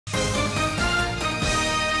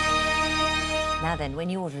Now then, when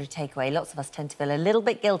you order a takeaway, lots of us tend to feel a little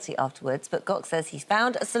bit guilty afterwards, but Gok says he's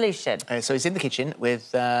found a solution. So he's in the kitchen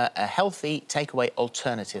with a healthy takeaway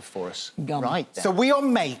alternative for us. Yum. Right then. So we are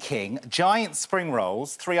making giant spring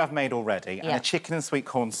rolls, 3 I've made already, and a chicken and sweet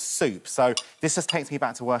corn soup. So this just takes me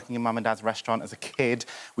back to working in Mum and Dad's restaurant as a kid.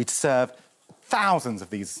 We'd serve thousands of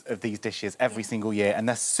these dishes every single year, and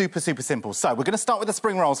they're super, super simple. So we're going to start with the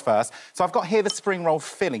spring rolls first. So I've got here the spring roll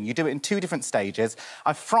filling. You do it in 2 different stages.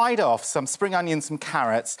 I've fried off some spring onions, some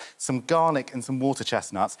carrots, some garlic and some water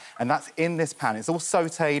chestnuts, and that's in this pan. It's all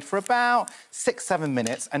sautéed for about 6-7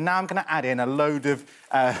 minutes, and now I'm going to add in a load of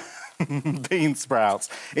bean sprouts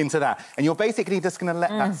into that. And you're basically just going to let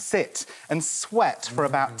that sit and sweat for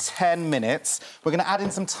about 10 minutes. We're going to add in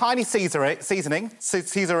some tiny seasoning.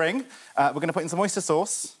 We're going to put in some oyster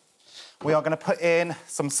sauce. We are going to put in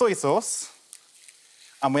some soy sauce.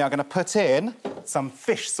 And we are going to put in some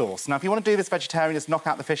fish sauce. Now, if you want to do this vegetarian, just knock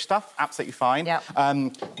out the fish stuff, absolutely fine. Yep.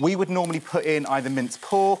 We would normally put in either minced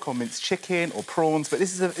pork or minced chicken or prawns, but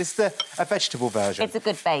this is a vegetable version. It's a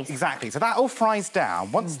good base. Exactly. So that all fries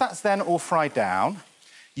down. Once that's then all fried down,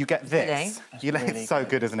 you get this. It's so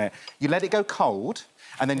good, isn't it? You let it go cold,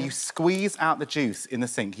 and then you squeeze out the juice in the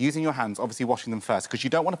sink, using your hands, obviously washing them first, because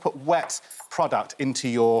you don't want to put wet product into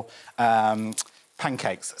your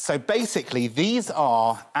pancakes. So basically, these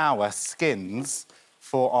are our skins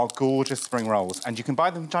for our gorgeous spring rolls. And you can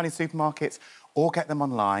buy them in Chinese supermarkets or get them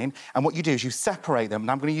online. And what you do is you separate them,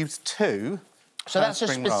 and I'm going to use 2. So that's a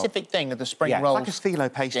specific thing of the spring rolls? Yeah, it's like a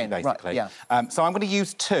phyllo pastry, basically. Right, yeah. So I'm going to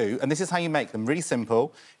use 2, and this is how you make them. Really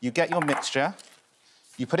simple. You get your mixture,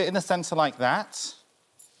 you put it in the centre like that,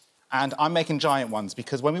 and I'm making giant ones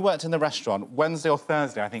because when we worked in the restaurant, Wednesday or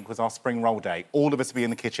Thursday, I think, was our spring roll day. All of us would be in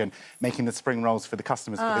the kitchen making the spring rolls for the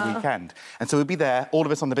customers for the weekend. And so we'd be there, all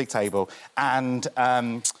of us on the big table, and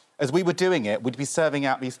as we were doing it, we'd be serving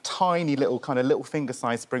out these tiny little, little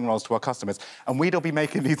finger-sized spring rolls to our customers, and we'd all be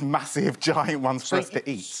making these massive, giant ones for us to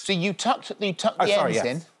eat. So you tucked the ends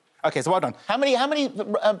in? OK, so well done. How many have you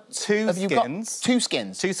got? 2 skins?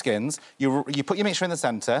 2 skins. You put your mixture in the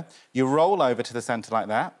centre, you roll over to the centre like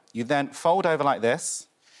that, you then fold over like this,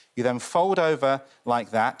 you then fold over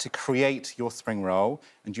like that to create your spring roll,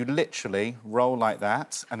 and you literally roll like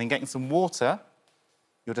that, and then getting some water,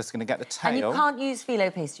 you're just going to get the tail. And you can't use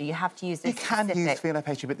phyllo pastry, you have to use this specific. You can use phyllo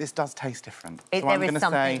pastry, but this does taste different. There is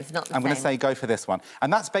something, it's not the same. I'm going to say go for this one.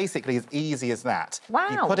 And that's basically as easy as that. Wow.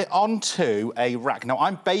 You put it onto a rack. Now,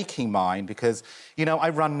 I'm baking mine because, you know,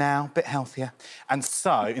 I run now, a bit healthier. And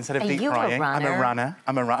so, instead of deep frying, I'm a runner.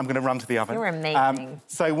 I'm going to run to the oven. You're amazing.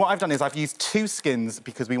 So what I've done is I've used 2 skins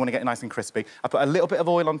because we want to get it nice and crispy. I put a little bit of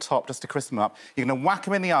oil on top just to crisp them up. You're going to whack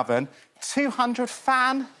them in the oven, 200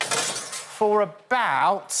 fan for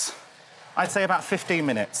about, I'd say about 15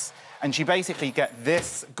 minutes. And you basically get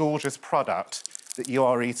this gorgeous product that you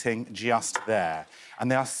are eating just there. And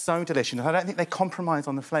they are so delicious. I don't think they compromise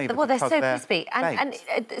on the flavour. Well, they're so crispy. And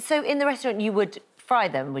so in the restaurant, you would fry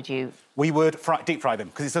them, would you? We would deep fry them,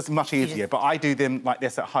 because it's just much easier. But I do them like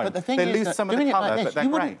this at home. But the thing they is lose some of the colour, but they're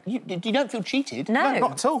great. You don't feel cheated? No. No,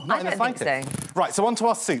 not at all. Not in the slightest. I don't think so. Right, so on to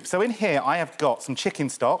our soup. So in here, I have got some chicken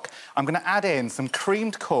stock. I'm going to add in some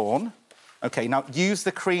creamed corn. OK, now use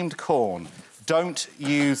the creamed corn. Don't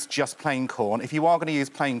use just plain corn. If you are going to use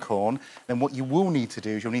plain corn, then what you will need to do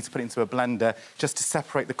is you'll need to put it into a blender just to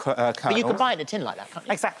separate the kernels. But you can buy it in a tin like that, can't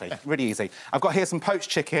you? Exactly, really easy. I've got here some poached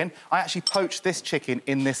chicken. I actually poached this chicken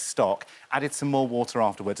in this stock, added some more water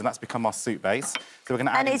afterwards, and that's become our soup base. So we're going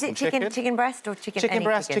to add in some chicken. And is it chicken breast or chicken Chicken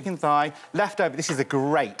breast, chicken thigh, leftover. This is a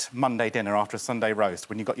great Monday dinner after a Sunday roast.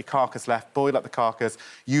 When you've got your carcass left, boil up the carcass,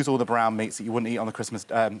 use all the brown meats that you wouldn't eat on the Christmas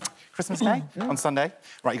Day, on Sunday.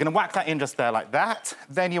 Right, you're going to whack that in just there like that.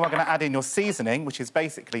 Then you are going to add in your seasoning, which is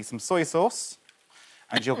basically some soy sauce.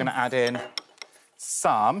 And you're going to add in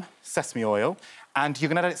some sesame oil. And you're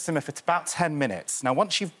going to let it simmer for about 10 minutes. Now,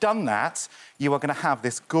 once you've done that, you are going to have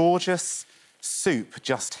this gorgeous soup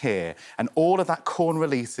just here. And all of that corn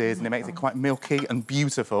releases, and it makes it quite milky and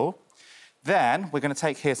beautiful. Then we're going to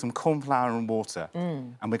take here some corn flour and water,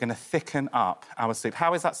 and we're going to thicken up our soup.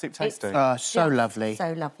 How is that soup tasting? So lovely.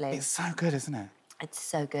 So lovely. It's so good, isn't it? It's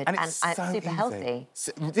so good. And it's so super easy. Healthy.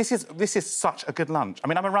 So this is such a good lunch. I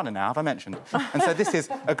mean, I'm a runner now, have I mentioned? And so this is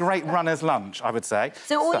a great runner's lunch, I would say.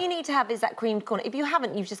 So all you need to have is that creamed corn. If you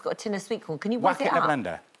haven't, you've just got a tin of sweet corn. Can you whack it in a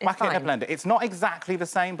blender? Whack it in a blender. It's not exactly the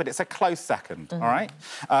same, but it's a close second, all right?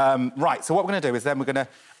 Right, so what we're going to do is then we're going to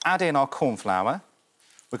add in our corn flour.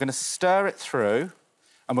 We're going to stir it through,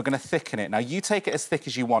 and we're going to thicken it. Now, you take it as thick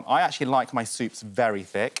as you want. I actually like my soups very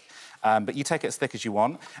thick, but you take it as thick as you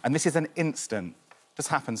want. And this is an instant. Just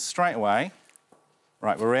happens straight away.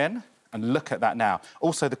 Right, we're in. And look at that now.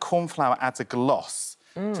 Also, the corn flour adds a gloss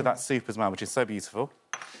to that soup as well, which is so beautiful.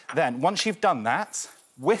 Then, once you've done that,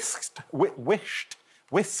 whisked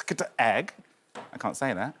egg. I can't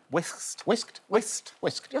say that. Whisked.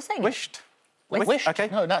 You're saying Wished. Wished? Okay.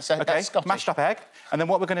 No, that's Scottish. Mashed up egg. And then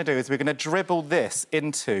what we're going to do is we're going to dribble this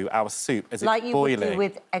into our soup as it's boiling. Like you would do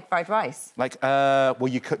with egg fried rice? Like, well,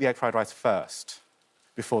 you cook the egg fried rice first,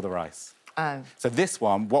 before the rice. Oh. So this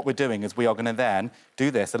one, what we're doing is we are going to then do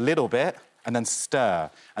this a little bit and then stir.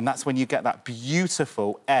 And that's when you get that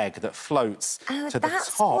beautiful egg that floats to the top.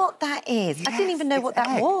 That's what that is. Yes, I didn't even know what that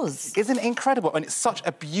egg. was. Isn't it incredible? And it's such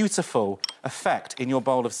a beautiful effect in your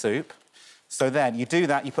bowl of soup. So then you do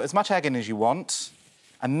that, you put as much egg in as you want,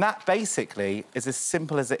 and that basically is as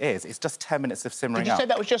simple as it is. It's just 10 minutes of simmering up. Did you say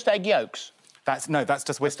that was just egg yolks? That's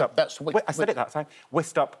just whisked up. I said it that time.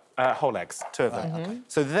 Whisked up whole eggs, 2 of them. Okay.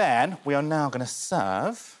 So then we are now going to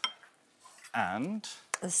serve, and...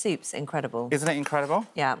 The soup's incredible. Isn't it incredible?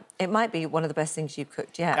 Yeah. It might be one of the best things you've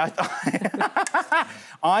cooked yet.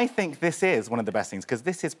 I think this is one of the best things, because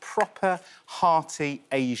this is proper, hearty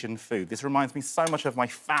Asian food. This reminds me so much of my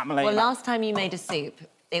family. Well, last time you made a soup,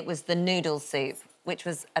 it was the noodle soup, which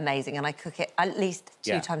was amazing, and I cook it at least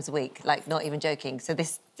 2 times a week, like, not even joking. So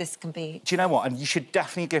this can be... Do you know what? And you should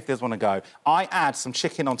definitely give this one a go. I add some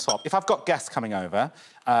chicken on top. If I've got guests coming over,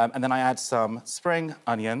 and then I add some spring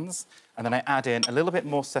onions, and then I add in a little bit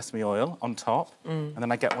more sesame oil on top, and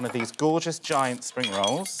then I get one of these gorgeous giant spring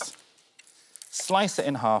rolls, slice it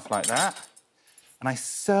in half like that, and I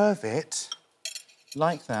serve it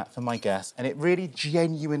like that for my guests, and it really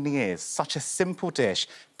genuinely is such a simple dish,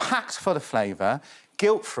 packed full of flavour,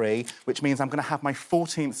 guilt-free, which means I'm going to have my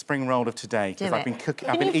 14th spring roll of today, because I've been cooking,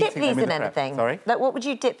 I've been eating them in the Can you dip these in anything? Sorry? Like, what would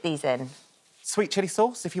you dip these in? Sweet chilli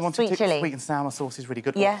sauce, if you want to dip. Sweet and sour sauce is really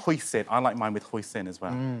good. Yeah. Or hoisin. I like mine with hoisin as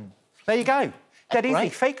well. There you go. Dead easy.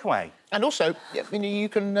 Fakeaway. And also, you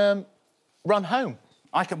can run home.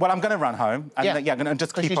 Well, I'm going to run home and and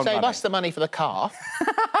just keep on running. Because you save us the money for the car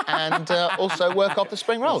and also work off the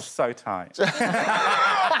spring rolls. So tight.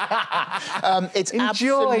 It's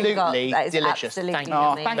absolutely delicious. Absolutely Thank you.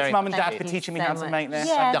 Oh, thanks, Mum and Dad, for teaching me how to make this.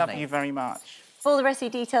 Yeah. I love you very much. For all the recipe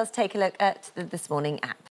details, take a look at the This Morning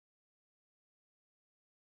app.